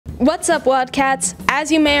What's up, Wildcats?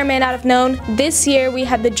 As you may or may not have known, this year we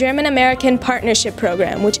had the German-American Partnership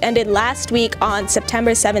Program, which ended last week on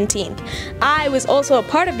September 17th. I was also a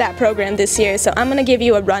part of that program this year, so I'm going to give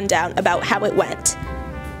you a rundown about how it went.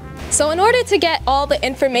 So in order to get all the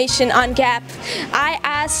information on GAP, I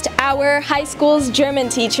asked our high school's German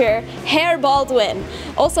teacher, Herr Baldwin,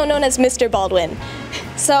 also known as Mr. Baldwin.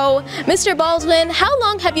 So, Mr. Baldwin, how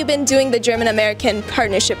long have you been doing the German-American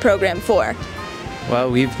Partnership Program for?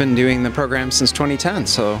 Well, we've been doing the program since 2010,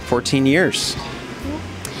 so 14 years.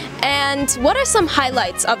 And what are some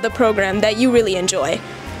highlights of the program that you really enjoy?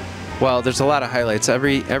 Well, there's a lot of highlights.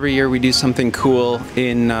 Every year we do something cool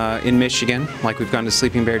in Michigan. Like we've gone to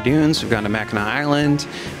Sleeping Bear Dunes, we've gone to Mackinac Island,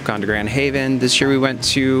 we've gone to Grand Haven. This year we went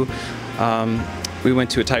to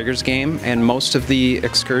a Tigers game, and most of the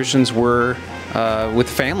excursions were with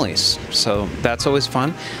families. So that's always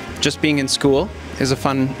fun. Just being in school is a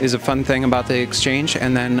fun thing about the exchange,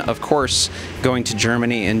 and then of course going to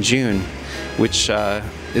Germany in June, which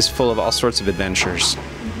is full of all sorts of adventures.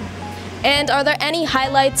 And are there any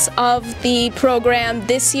highlights of the program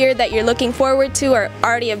this year that you're looking forward to or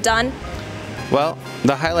already have done? Well,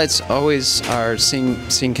 the highlights always are seeing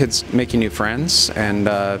kids making new friends and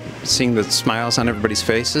seeing the smiles on everybody's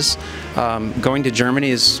faces. Going to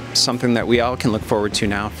Germany is something that we all can look forward to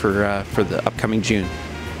now for the upcoming June.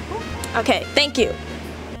 Okay, thank you.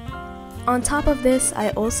 On top of this, I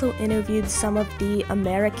also interviewed some of the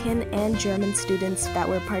American and German students that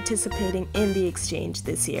were participating in the exchange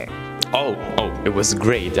this year. Oh, it was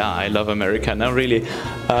great. I love America. Now, really,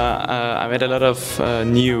 I met a lot of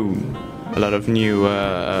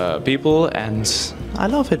new people, and I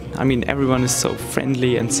love it. I mean, everyone is so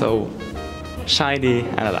friendly and so shiny,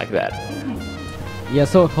 and I like that. Yeah,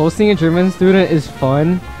 so hosting a German student is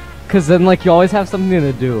fun, cause then like you always have something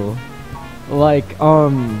to do. Like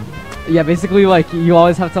yeah, basically like you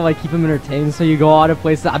always have to like keep them entertained, so you go a lot of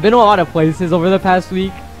places. I've been to a lot of places over the past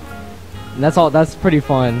week, and that's pretty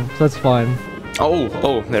fun. So it's fun. Oh,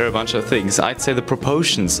 there are a bunch of things. I'd say the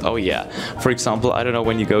proportions. Oh yeah. For example, I don't know,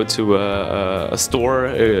 when you go to a store,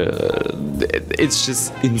 it's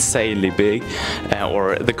just insanely big,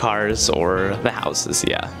 or the cars or the houses.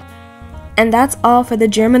 Yeah. And that's all for the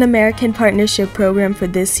German-American Partnership Program for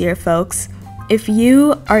this year, folks. If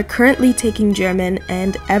you are currently taking German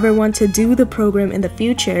and ever want to do the program in the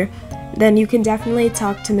future, then you can definitely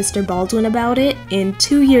talk to Mr. Baldwin about it in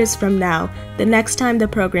 2 years from now, the next time the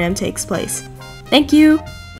program takes place. Thank you!